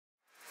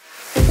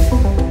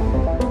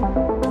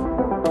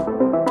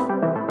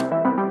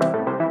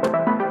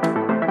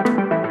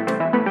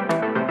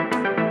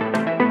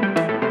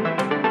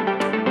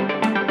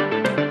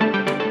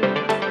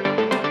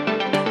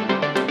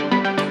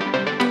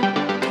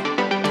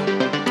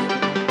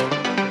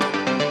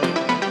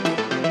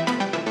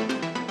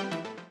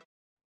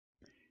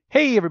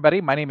Hey everybody,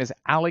 my name is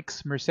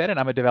Alex Merced and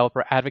I'm a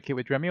developer advocate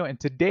with Dremio, and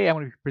today I'm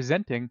going to be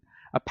presenting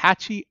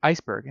Apache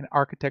Iceberg, an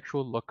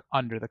architectural look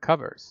under the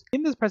covers.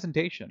 In this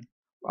presentation,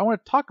 what I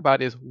want to talk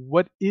about is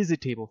what is a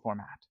table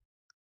format?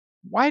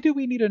 Why do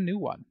we need a new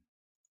one?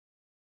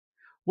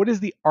 What is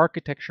the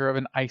architecture of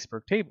an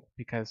iceberg table?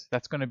 Because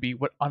that's going to be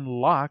what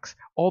unlocks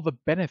all the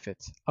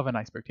benefits of an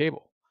iceberg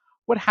table.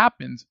 What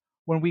happens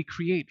when we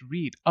create,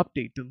 read,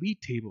 update,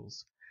 delete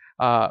tables,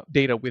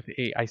 data with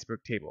a iceberg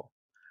table?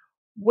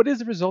 What is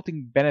the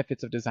resulting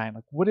benefits of design?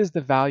 Like, what is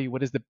the value,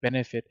 what is the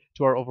benefit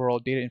to our overall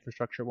data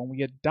infrastructure when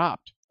we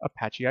adopt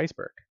Apache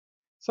Iceberg?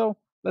 So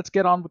let's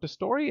get on with the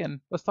story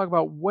and let's talk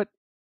about what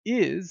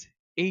is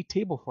a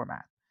table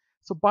format.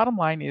 So bottom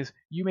line is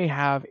you may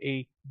have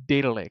a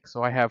data lake.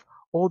 So I have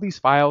all these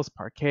files,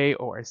 Parquet,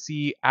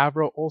 ORC,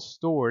 Avro, all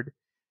stored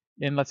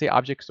in, let's say,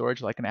 object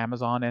storage like an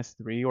Amazon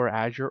S3 or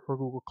Azure or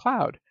Google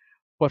Cloud.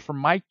 But for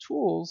my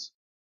tools,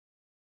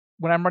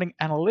 when I'm running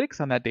analytics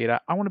on that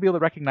data, I want to be able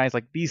to recognize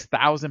like these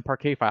 1,000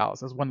 Parquet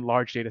files as one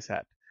large data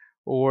set,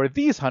 or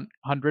these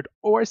 100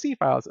 ORC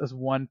files as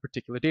one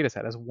particular data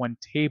set, as one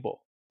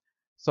table.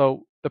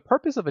 So the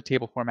purpose of a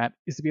table format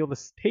is to be able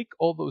to take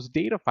all those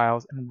data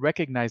files and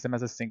recognize them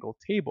as a single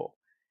table.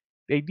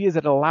 The idea is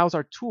that it allows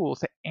our tools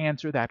to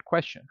answer that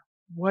question.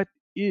 What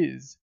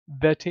is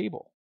the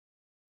table?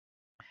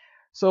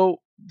 So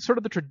sort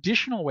of the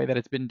traditional way that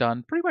it's been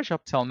done pretty much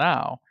up till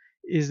now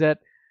is that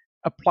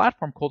a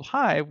platform called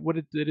Hive, what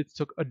it did, it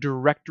took a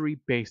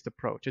directory-based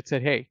approach. It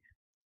said, hey,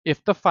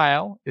 if the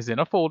file is in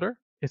a folder,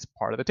 it's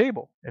part of the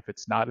table. If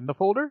it's not in the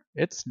folder,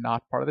 it's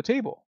not part of the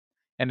table.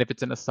 And if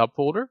it's in a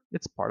subfolder,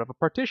 it's part of a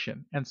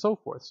partition, and so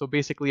forth. So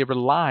basically, it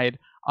relied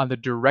on the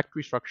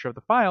directory structure of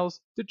the files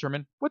to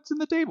determine what's in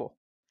the table.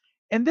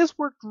 And this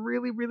worked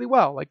really, really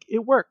well. Like,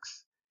 it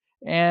works.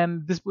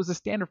 And this was a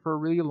standard for a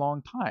really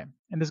long time.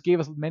 And this gave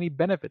us many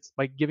benefits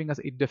by giving us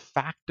a de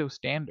facto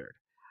standard.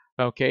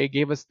 Okay, it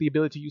gave us the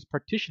ability to use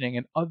partitioning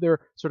and other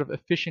sort of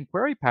efficient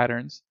query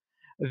patterns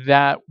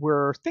that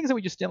were things that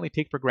we just generally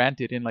take for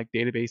granted in like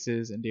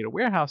databases and data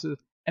warehouses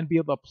and be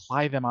able to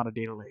apply them on a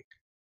data lake.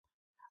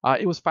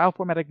 It was file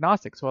format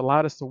agnostic, so it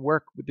allowed us to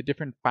work with the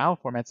different file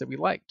formats that we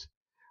liked.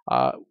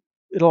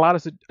 It allowed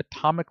us to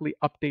atomically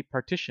update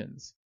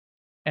partitions,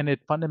 and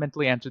it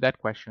fundamentally answered that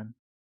question,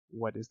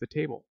 what is the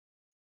table?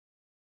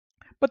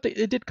 But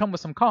it did come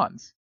with some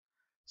cons.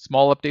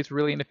 Small updates were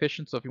really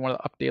inefficient, so if you wanted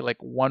to update like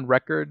one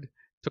record, it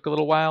took a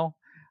little while.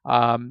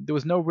 There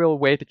was no real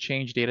way to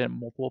change data in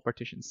multiple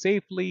partitions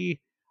safely.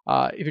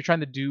 If you're trying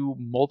to do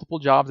multiple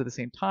jobs at the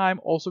same time,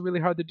 also really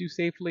hard to do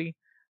safely.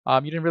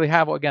 You didn't really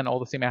have, again, all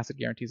the same asset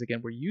guarantees,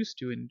 again, we're used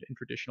to in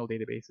traditional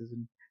databases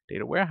and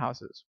data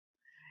warehouses.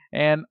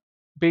 And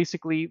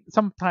basically,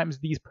 sometimes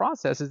these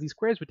processes, these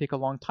queries would take a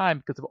long time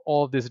because of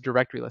all of this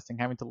directory listing,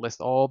 having to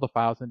list all the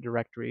files in the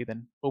directory,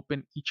 then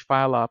open each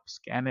file up,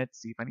 scan it,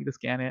 see if I need to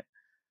scan it.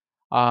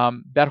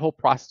 That whole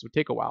process would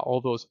take a while.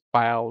 All those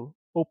file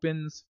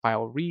opens,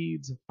 file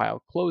reads,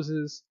 file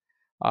closes,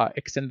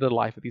 extended the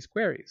life of these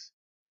queries.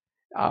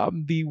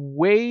 The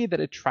way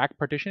that it tracked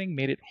partitioning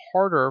made it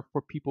harder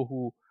for people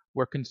who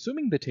were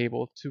consuming the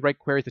table to write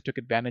queries that took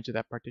advantage of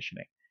that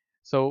partitioning.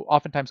 So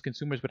oftentimes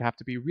consumers would have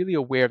to be really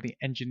aware of the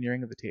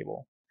engineering of the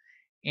table.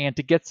 And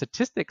to get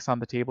statistics on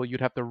the table,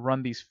 you'd have to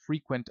run these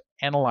frequent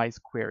analyze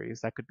queries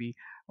that could be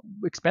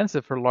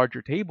expensive for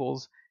larger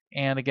tables.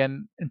 And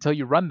again, until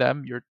you run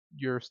them,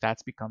 your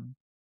stats become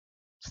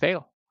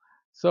stale.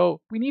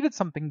 So we needed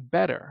something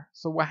better.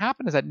 So what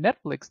happened is at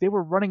Netflix, they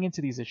were running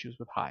into these issues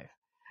with Hive.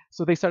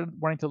 So they started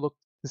wanting to look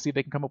to see if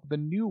they can come up with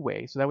a new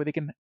way, so that way they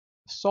can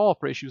solve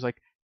for issues like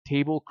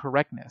table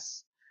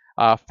correctness,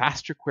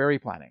 faster query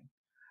planning,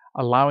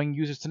 allowing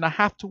users to not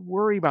have to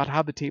worry about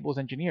how the table is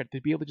engineered,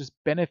 to be able to just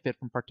benefit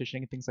from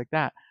partitioning and things like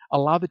that.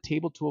 Allow the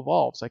table to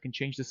evolve so I can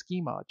change the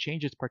schema,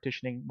 change its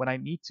partitioning when I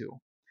need to,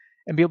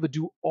 and be able to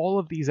do all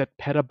of these at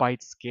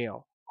petabyte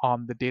scale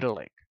on the data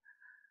lake.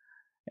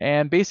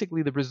 And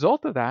basically the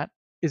result of that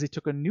is it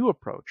took a new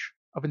approach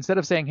of, instead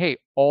of saying, hey,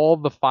 all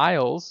the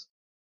files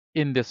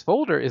in this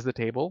folder is the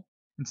table,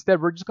 instead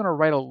we're just going to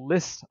write a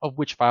list of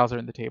which files are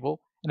in the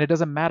table, and it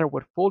doesn't matter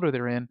what folder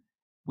they're in,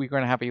 we're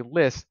going to have a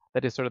list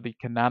that is sort of the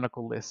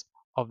canonical list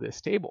of this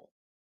table.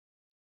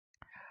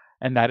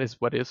 And that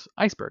is what is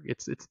Iceberg.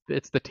 It's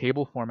the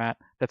table format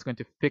that's going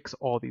to fix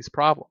all these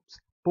problems.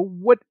 But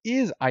what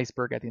is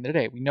Iceberg at the end of the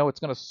day? We know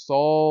it's going to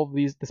solve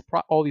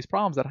all these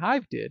problems that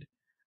Hive did,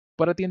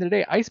 but at the end of the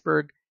day,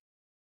 Iceberg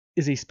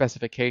is a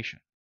specification.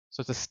 So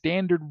it's a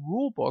standard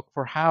rule book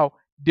for how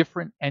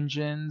different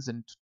engines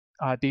and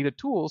data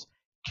tools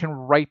can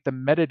write the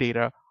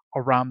metadata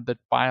around the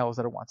files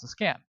that it wants to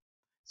scan.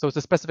 So it's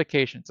a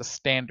specification, it's a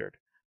standard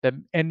that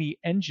any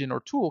engine or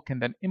tool can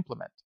then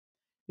implement.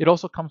 It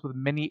also comes with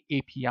many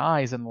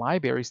APIs and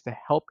libraries to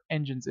help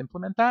engines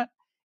implement that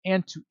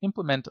and to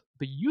implement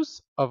the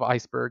use of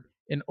Iceberg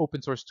in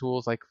open source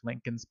tools like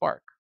Flink and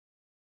Spark.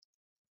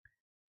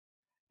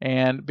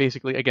 And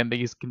basically, again,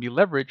 these can be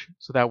leveraged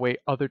so that way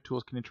other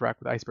tools can interact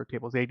with Iceberg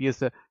tables. The idea is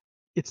to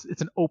it's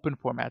an open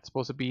format. It's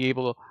supposed to be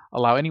able to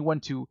allow anyone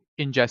to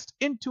ingest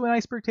into an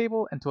Iceberg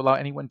table and to allow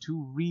anyone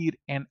to read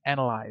and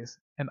analyze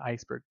an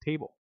Iceberg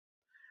table.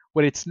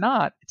 What it's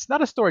not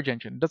a storage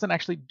engine. It doesn't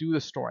actually do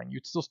the storing.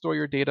 You'd still store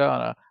your data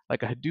on a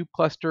Hadoop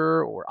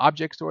cluster or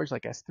object storage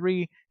like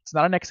S3. It's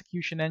not an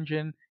execution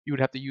engine. You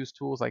would have to use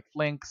tools like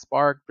Flink,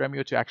 Spark,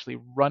 Dremio to actually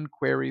run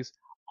queries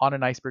on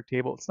an Iceberg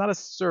table. It's not a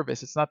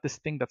service. It's not this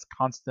thing that's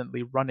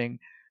constantly running,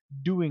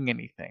 doing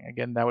anything.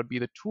 Again, that would be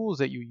the tools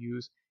that you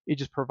use. It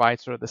just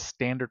provides sort of the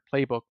standard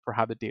playbook for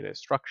how the data is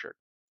structured.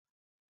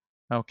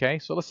 Okay,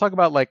 so let's talk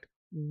about like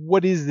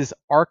what is this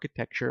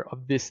architecture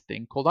of this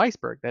thing called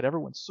Iceberg that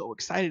everyone's so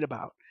excited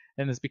about,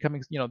 and it's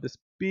becoming this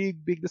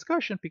big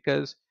discussion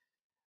because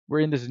we're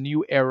in this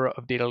new era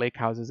of data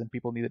lakehouses, and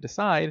people need to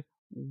decide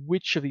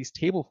which of these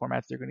table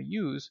formats they're going to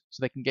use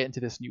so they can get into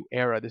this new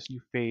era, this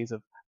new phase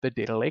of the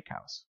data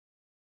lakehouse.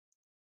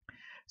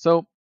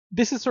 So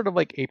this is sort of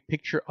like a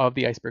picture of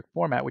the Iceberg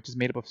format, which is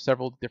made up of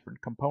several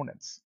different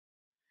components.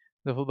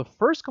 So the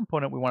first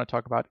component we want to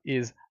talk about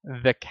is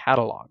the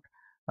catalog.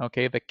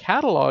 Okay, the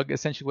catalog,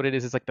 essentially what it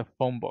is like the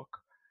phone book.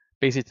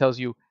 Basically tells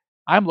you,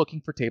 I'm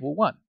looking for table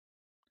 1.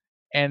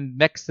 And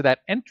next to that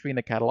entry in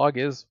the catalog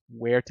is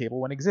where table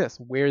 1 exists.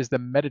 Where is the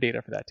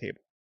metadata for that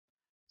table?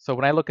 So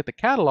when I look at the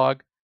catalog,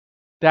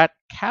 that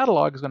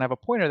catalog is going to have a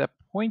pointer that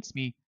points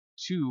me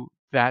to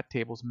that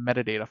table's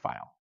metadata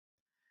file.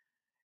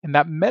 And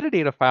that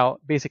metadata file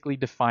basically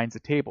defines a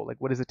table. Like,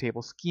 what is the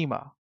table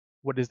schema?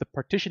 What is the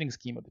partitioning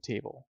scheme of the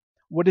table?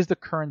 What is the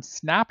current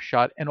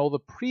snapshot and all the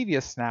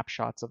previous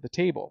snapshots of the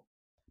table?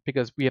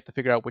 Because we have to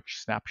figure out which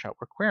snapshot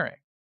we're querying.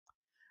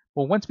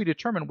 Well, once we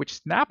determine which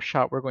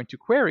snapshot we're going to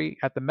query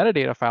at the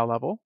metadata file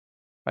level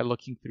by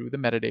looking through the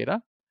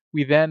metadata,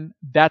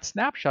 that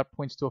snapshot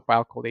points to a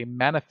file called a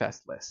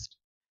manifest list.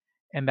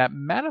 And that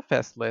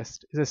manifest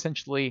list is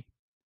essentially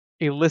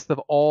a list of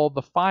all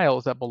the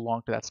files that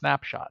belong to that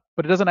snapshot,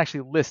 but it doesn't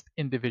actually list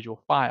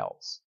individual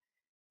files.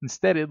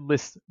 Instead, it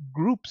lists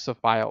groups of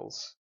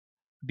files.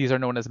 These are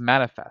known as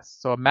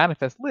manifests. So a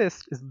manifest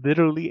list is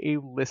literally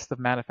a list of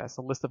manifests,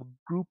 a list of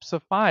groups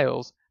of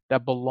files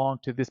that belong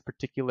to this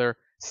particular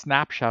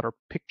snapshot or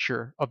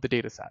picture of the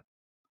data set.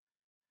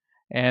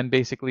 And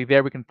basically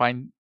there we can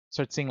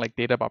start seeing like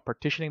data about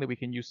partitioning that we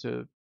can use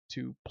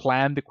to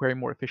plan the query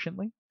more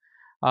efficiently.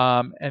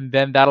 And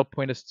then that'll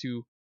point us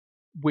to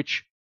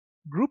which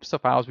groups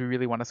of files we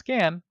really want to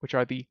scan, which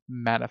are the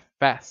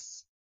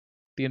manifests,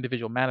 the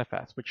individual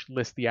manifests, which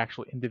list the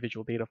actual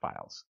individual data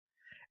files.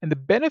 And the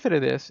benefit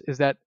of this is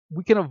that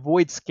we can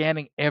avoid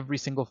scanning every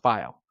single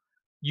file.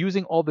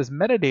 Using all this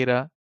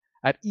metadata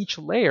at each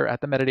layer,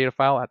 at the metadata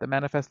file, at the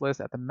manifest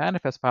list, at the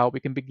manifest file, we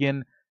can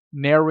begin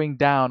narrowing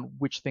down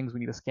which things we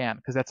need to scan,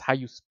 because that's how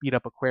you speed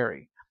up a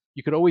query.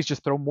 You could always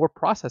just throw more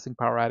processing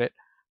power at it,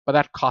 but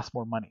that costs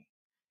more money.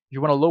 If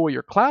you want to lower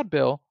your cloud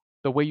bill,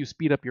 the way you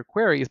speed up your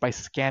query is by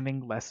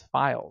scanning less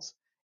files.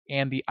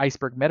 And the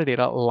Iceberg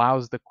metadata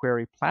allows the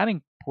query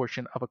planning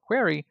portion of a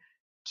query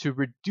to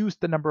reduce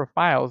the number of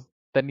files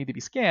that need to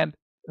be scanned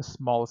as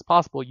small as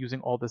possible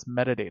using all this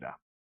metadata.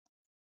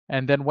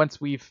 And then once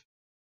we've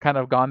kind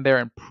of gone there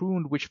and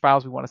pruned which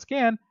files we want to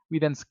scan, we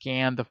then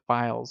scan the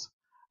files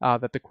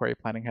that the query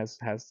planning has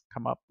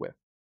come up with.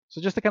 So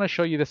just to kind of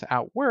show you this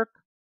at work,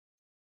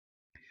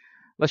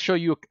 let's show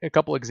you a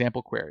couple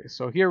example queries.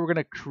 So here we're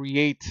going to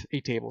create a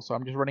table. So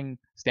I'm just running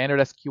standard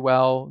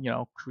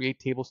SQL, create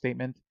table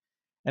statement.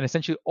 And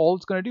essentially all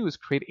it's going to do is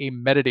create a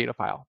metadata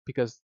file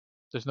because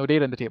there's no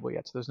data in the table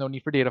yet. So there's no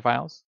need for data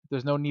files. If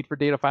there's no need for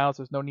data files,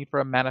 there's no need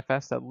for a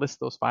manifest that lists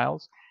those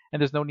files.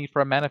 And there's no need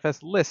for a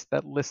manifest list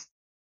that lists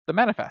the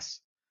manifests.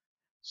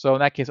 So in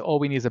that case, all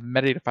we need is a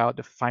metadata file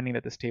defining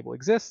that this table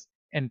exists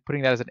and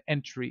putting that as an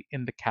entry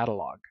in the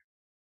catalog.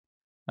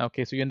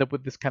 Okay, so you end up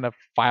with this kind of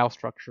file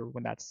structure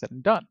when that's said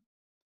and done.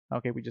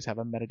 Okay, we just have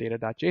a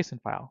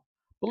metadata.json file.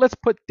 But let's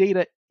put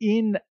data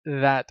in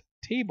that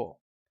table.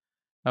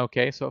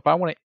 Okay, so if I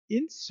want to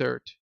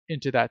insert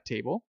into that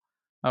table,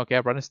 okay, I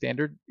run a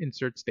standard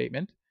insert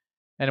statement.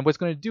 And what's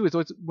going to do is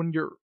when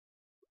you're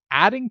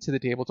adding to the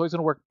table, it's always going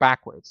to work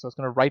backwards. So it's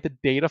going to write the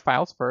data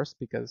files first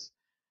because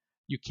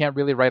you can't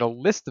really write a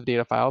list of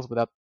data files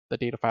without the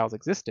data files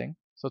existing.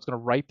 So it's going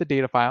to write the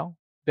data file.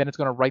 Then it's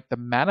going to write the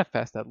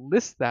manifest that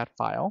lists that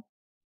file.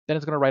 Then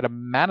it's going to write a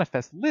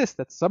manifest list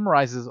that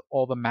summarizes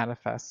all the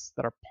manifests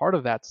that are part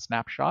of that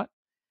snapshot.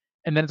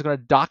 And then it's going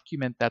to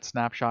document that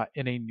snapshot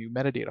in a new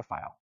metadata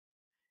file.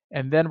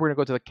 And then we're going to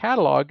go to the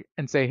catalog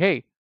and say,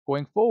 hey,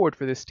 going forward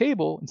for this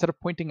table, instead of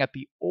pointing at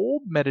the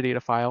old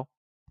metadata file,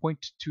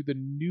 point to the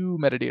new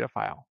metadata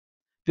file.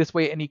 This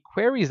way, any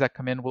queries that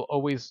come in will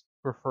always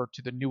refer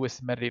to the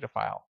newest metadata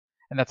file.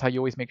 And that's how you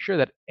always make sure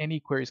that any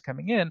queries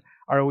coming in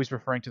are always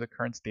referring to the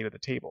current state of the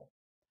table.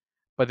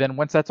 But then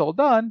once that's all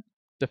done,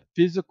 the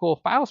physical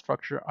file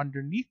structure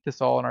underneath this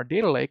all in our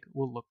data lake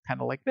will look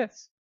kind of like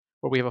this,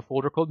 where we have a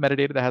folder called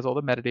metadata that has all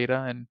the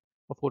metadata and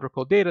a folder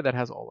called data that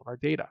has all of our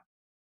data.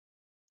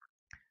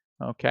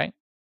 Okay.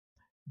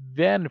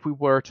 Then if we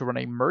were to run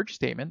a merge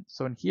statement,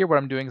 so in here what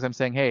I'm doing is I'm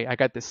saying, hey, I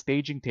got this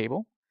staging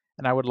table,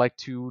 and I would like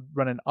to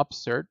run an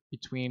upsert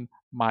between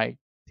my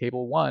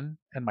table 1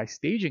 and my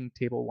staging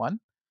table 1.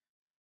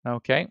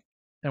 Okay,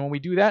 and when we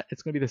do that,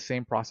 it's going to be the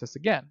same process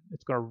again.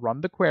 It's going to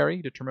run the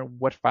query, determine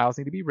what files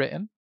need to be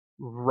written,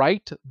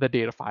 write the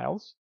data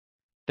files,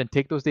 then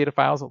take those data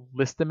files,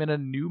 list them in a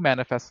new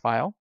manifest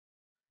file,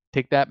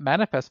 take that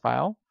manifest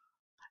file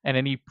and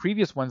any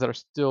previous ones that are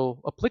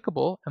still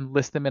applicable and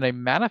list them in a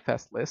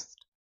manifest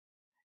list.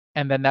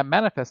 And then that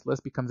manifest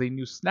list becomes a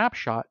new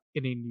snapshot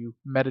in a new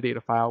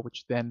metadata file,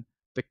 which then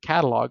the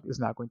catalog is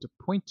now going to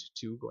point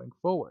to going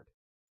forward,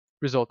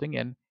 resulting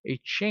in a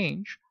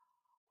change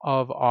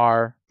of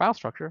our file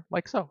structure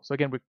like so. So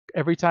again,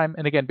 every time,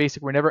 and again,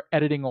 basically, we're never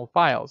editing old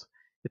files.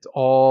 It's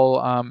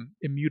all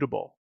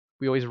immutable.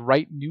 We always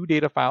write new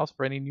data files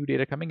for any new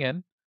data coming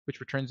in,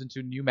 which returns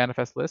into new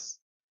manifest lists.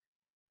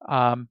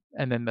 And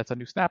then that's a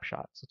new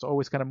snapshot. So it's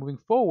always kind of moving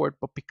forward,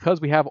 but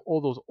because we have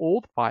all those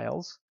old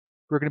files,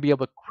 we're going to be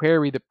able to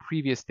query the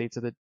previous states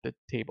of the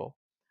table,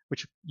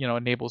 which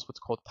enables what's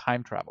called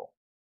time travel.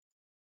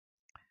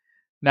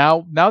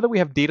 Now that we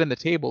have data in the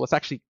table, let's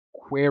actually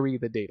query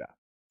the data.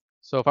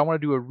 So if I want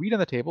to do a read on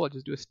the table, I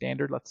just do a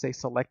standard, let's say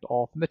select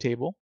all from the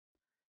table.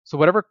 So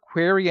whatever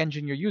query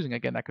engine you're using,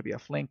 again, that could be a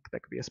Flink,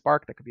 that could be a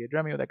Spark, that could be a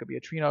Dremio, that could be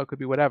a Trino, it could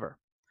be whatever.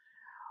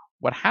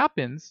 What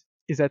happens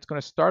is that it's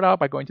going to start out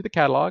by going to the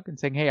catalog and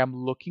saying, hey, I'm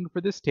looking for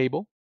this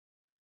table.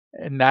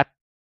 And that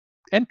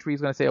entry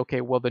is going to say,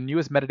 okay, well, the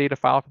newest metadata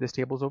file for this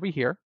table is over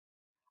here.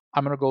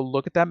 I'm going to go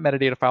look at that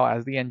metadata file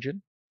as the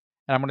engine.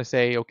 And I'm going to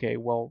say, okay,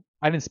 well,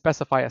 I didn't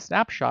specify a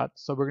snapshot,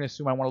 so we're going to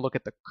assume I want to look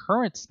at the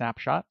current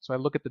snapshot. So I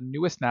look at the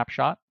newest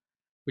snapshot,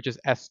 which is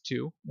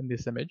S2 in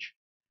this image.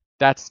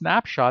 That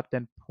snapshot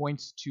then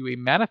points to a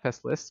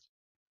manifest list,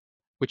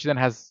 which then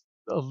has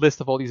a list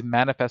of all these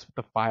manifests with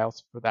the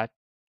files for that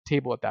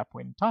table at that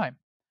point in time.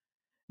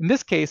 In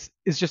this case,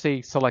 it's just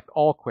a select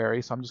all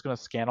query, so I'm just going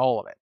to scan all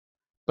of it.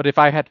 But if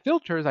I had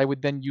filters, I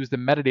would then use the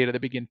metadata to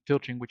begin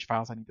filtering which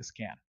files I need to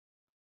scan.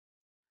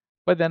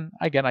 But then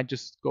again, I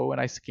just go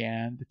and I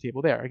scan the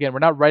table there. Again, we're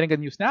not writing a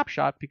new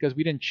snapshot because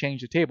we didn't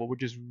change the table. We're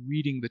just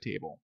reading the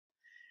table.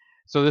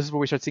 So this is where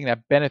we start seeing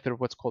that benefit of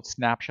what's called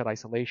snapshot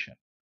isolation.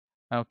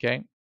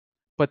 Okay,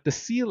 but to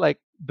see like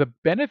the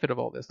benefit of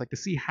all this, like to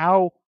see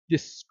how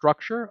this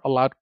structure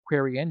allowed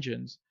query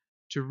engines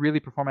to really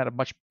perform at a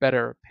much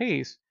better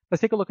pace,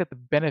 let's take a look at the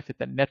benefit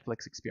that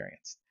Netflix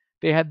experienced.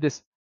 They had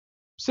this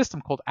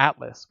system called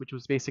Atlas, which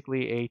was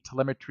basically a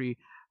telemetry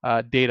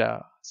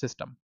data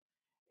system.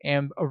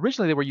 And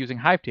originally they were using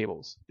Hive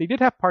tables. They did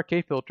have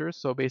Parquet filters,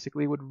 so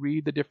basically it would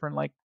read the different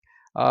like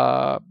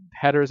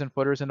headers and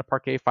footers in a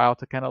Parquet file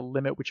to kind of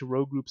limit which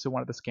row groups it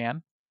wanted to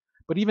scan.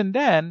 But even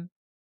then,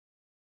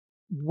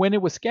 when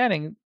it was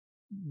scanning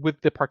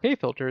with the Parquet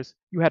filters,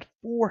 you had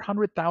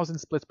 400,000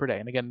 splits per day.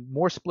 And again,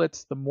 more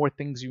splits, the more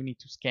things you need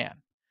to scan.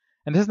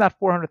 And this is not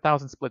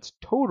 400,000 splits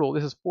total.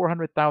 This is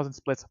 400,000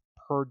 splits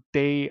per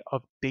day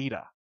of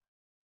data.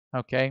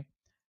 Okay.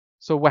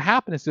 So what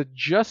happened is that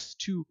just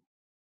to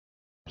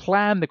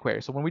plan the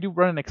query. So when we do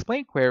run an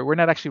explain query, we're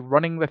not actually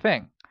running the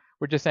thing.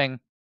 We're just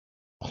saying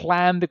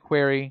plan the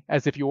query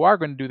as if you are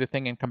going to do the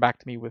thing and come back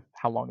to me with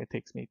how long it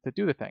takes me to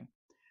do the thing.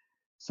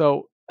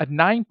 So at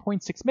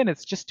 9.6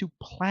 minutes just to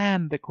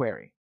plan the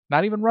query,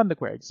 not even run the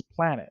query, just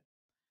plan it.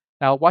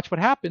 Now watch what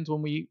happens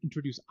when we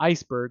introduce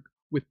Iceberg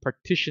with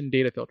partition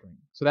data filtering.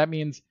 So that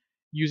means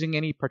using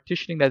any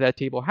partitioning that that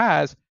table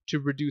has to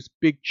reduce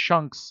big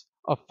chunks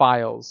of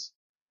files.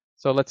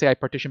 So let's say I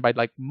partition by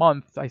like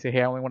month. I say,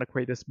 hey, I only want to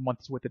create this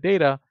month's worth of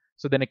data.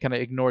 So then it kind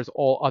of ignores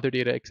all other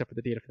data except for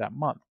the data for that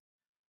month.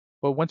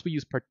 But once we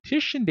use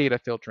partition data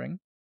filtering,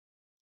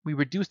 we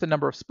reduce the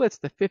number of splits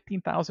to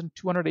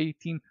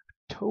 15,218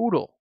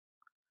 total.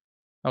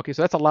 Okay,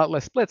 so that's a lot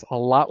less splits, a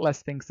lot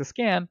less things to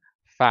scan,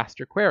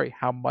 faster query.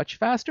 How much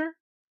faster?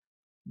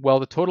 Well,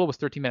 the total was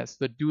 13 minutes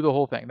to do the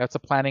whole thing. That's the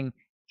planning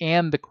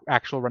and the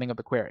actual running of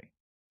the query.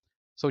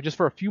 So just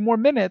for a few more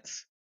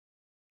minutes,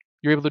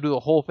 you're able to do the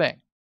whole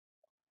thing.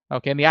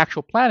 Okay, and the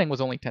actual planning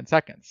was only 10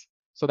 seconds.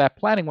 So that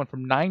planning went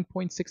from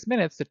 9.6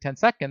 minutes to 10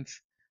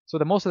 seconds. So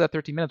the most of that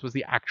 13 minutes was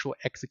the actual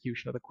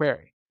execution of the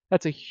query.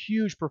 That's a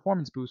huge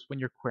performance boost when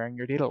you're querying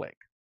your data lake.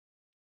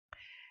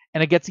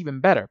 And it gets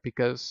even better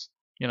because,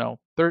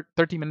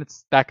 13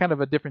 minutes, that kind of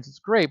a difference is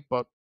great,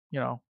 but,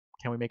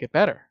 can we make it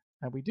better?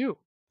 And we do.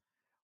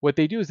 What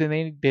they do is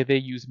they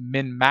use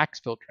min-max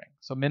filtering.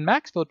 So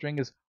min-max filtering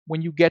is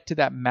when you get to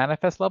that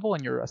manifest level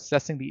and you're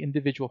assessing the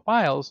individual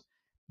files,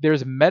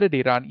 there's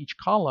metadata on each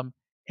column,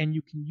 and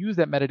you can use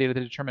that metadata to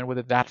determine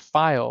whether that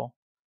file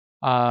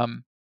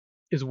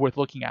is worth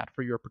looking at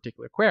for your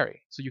particular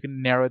query. So you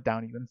can narrow it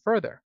down even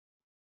further.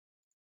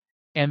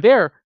 And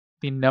there,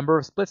 the number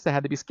of splits that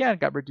had to be scanned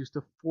got reduced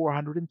to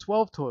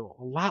 412 total.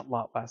 A lot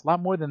less, a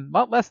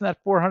lot less than that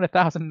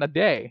 400,000 a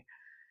day.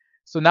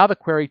 So now the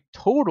query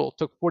total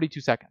took 42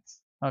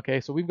 seconds.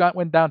 Okay, so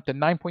went down to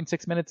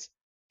 9.6 minutes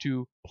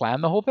to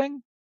plan the whole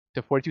thing,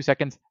 to 42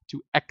 seconds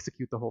to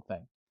execute the whole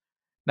thing.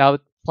 Now,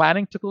 the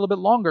planning took a little bit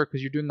longer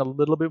because you're doing a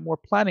little bit more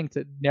planning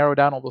to narrow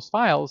down all those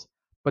files,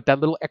 but that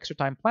little extra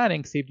time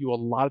planning saved you a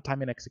lot of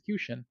time in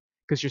execution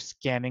because you're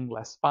scanning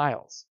less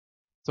files.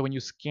 So when you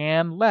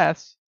scan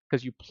less,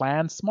 because you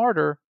plan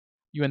smarter,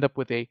 you end up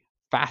with a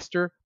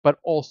faster but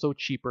also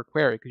cheaper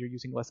query because you're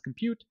using less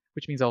compute,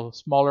 which means a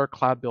smaller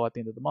cloud bill at the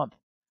end of the month.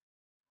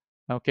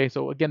 Okay,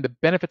 so again, the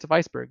benefits of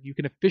Iceberg, you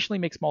can efficiently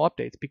make small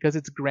updates because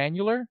it's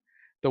granular,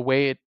 the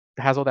way it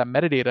has all that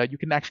metadata, you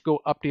can actually go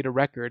update a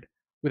record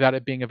without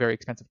it being a very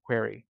expensive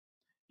query.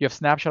 You have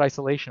snapshot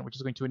isolation, which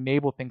is going to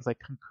enable things like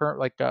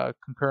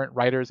concurrent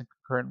writers and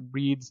concurrent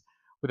reads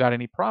without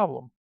any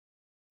problem.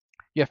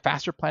 You have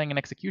faster planning and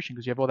execution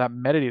because you have all that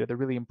metadata to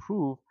really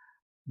improve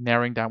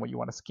narrowing down what you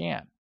want to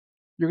scan.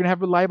 You're going to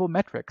have reliable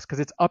metrics because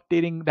it's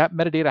updating, that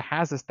metadata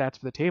has the stats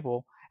for the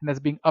table, and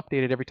that's being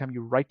updated every time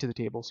you write to the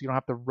table, so you don't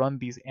have to run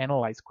these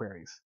analyze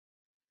queries.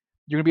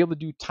 You're going to be able to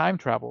do time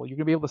travel. You're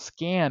going to be able to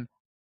scan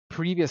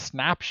previous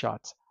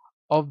snapshots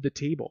of the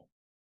table.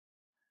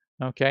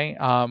 Okay,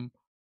 to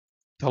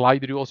allow you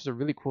to do all sorts of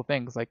really cool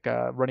things like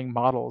running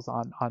models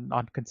on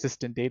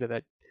consistent data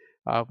that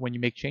when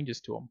you make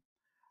changes to them.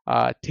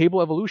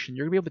 Table evolution,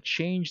 you're going to be able to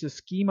change the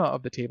schema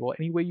of the table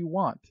any way you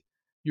want.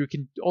 You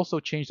can also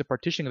change the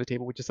partitioning of the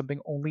table, which is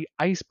something only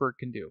Iceberg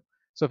can do.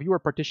 So if you were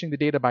partitioning the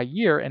data by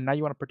year and now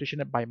you want to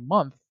partition it by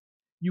month,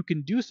 you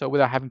can do so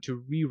without having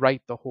to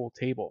rewrite the whole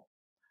table,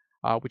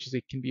 which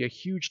can be a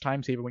huge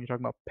time saver when you're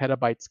talking about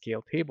petabyte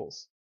scale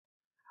tables.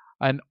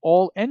 And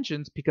all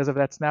engines, because of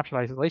that snapshot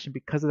isolation,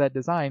 because of that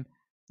design,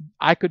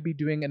 I could be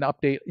doing an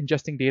update,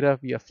 ingesting data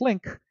via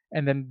Flink,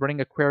 and then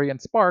running a query in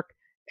Spark,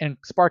 and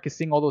Spark is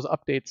seeing all those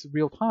updates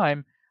real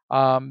time.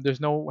 There's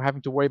no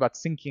having to worry about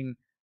syncing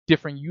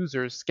different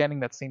users scanning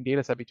that same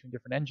data set between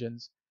different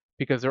engines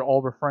because they're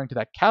all referring to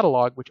that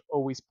catalog, which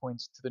always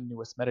points to the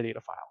newest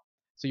metadata file.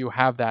 So you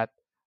have that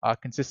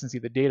consistency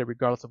of the data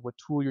regardless of what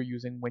tool you're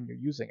using when you're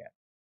using it.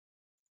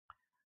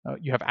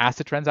 You have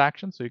asset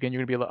transactions. So again,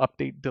 you're going to be able to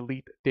update,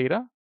 delete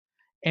data.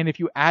 And if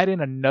you add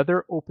in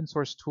another open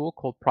source tool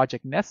called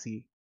Project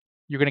Nessie,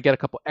 you're going to get a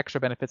couple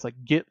extra benefits like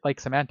Git-like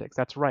semantics.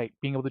 That's right,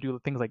 being able to do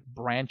things like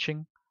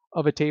branching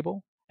of a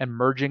table and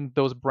merging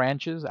those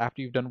branches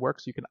after you've done work,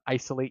 so you can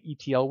isolate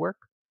ETL work.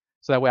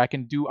 So that way I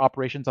can do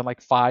operations on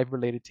like 5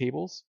 related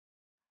tables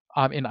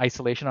in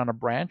isolation on a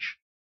branch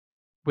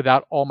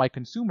without all my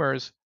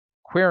consumers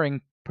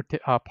querying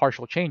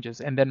partial changes,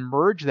 and then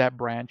merge that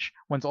branch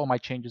once all my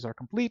changes are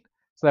complete.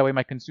 So that way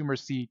my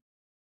consumers see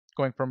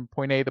going from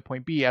point A to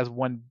point B as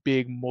one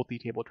big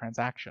multi-table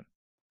transaction.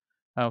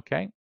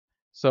 Okay,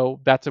 so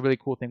that's a really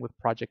cool thing with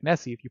Project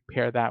Nessie if you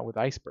pair that with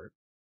Iceberg.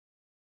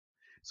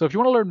 So if you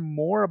want to learn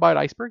more about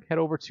Iceberg, head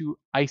over to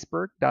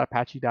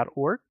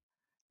iceberg.apache.org.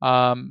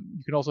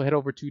 You can also head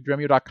over to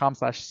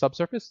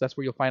dremio.com/subsurface. That's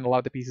where you'll find a lot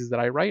of the pieces that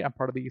I write. I'm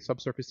part of the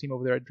subsurface team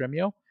over there at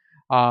Dremio.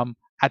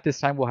 At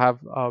this time, we'll have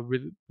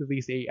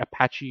released a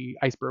Apache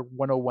Iceberg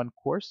 101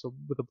 course, so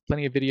with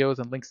plenty of videos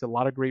and links to a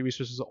lot of great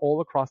resources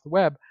all across the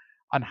web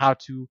on how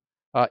to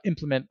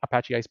implement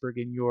Apache Iceberg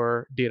in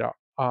your data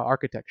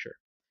architecture.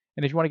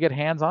 And if you want to get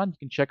hands-on, you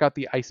can check out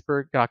the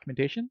Iceberg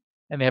documentation,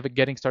 and they have a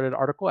Getting Started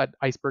article at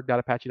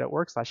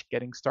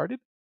iceberg.apache.org/getting started.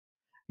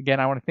 Again,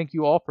 I want to thank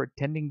you all for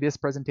attending this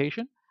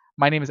presentation.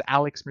 My name is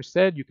Alex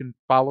Merced. You can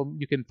follow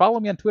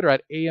me on Twitter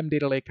at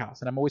amdata_lakehouse,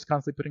 and I'm always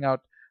constantly putting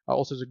out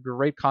all sorts of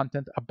great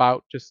content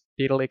about just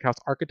data lakehouse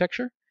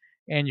architecture.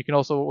 And you can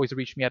also always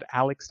reach me at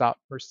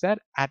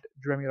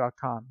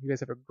alex.merced@dremio.com. You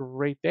guys have a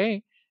great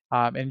day.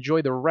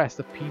 Enjoy the rest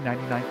of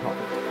P99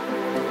 Coffee.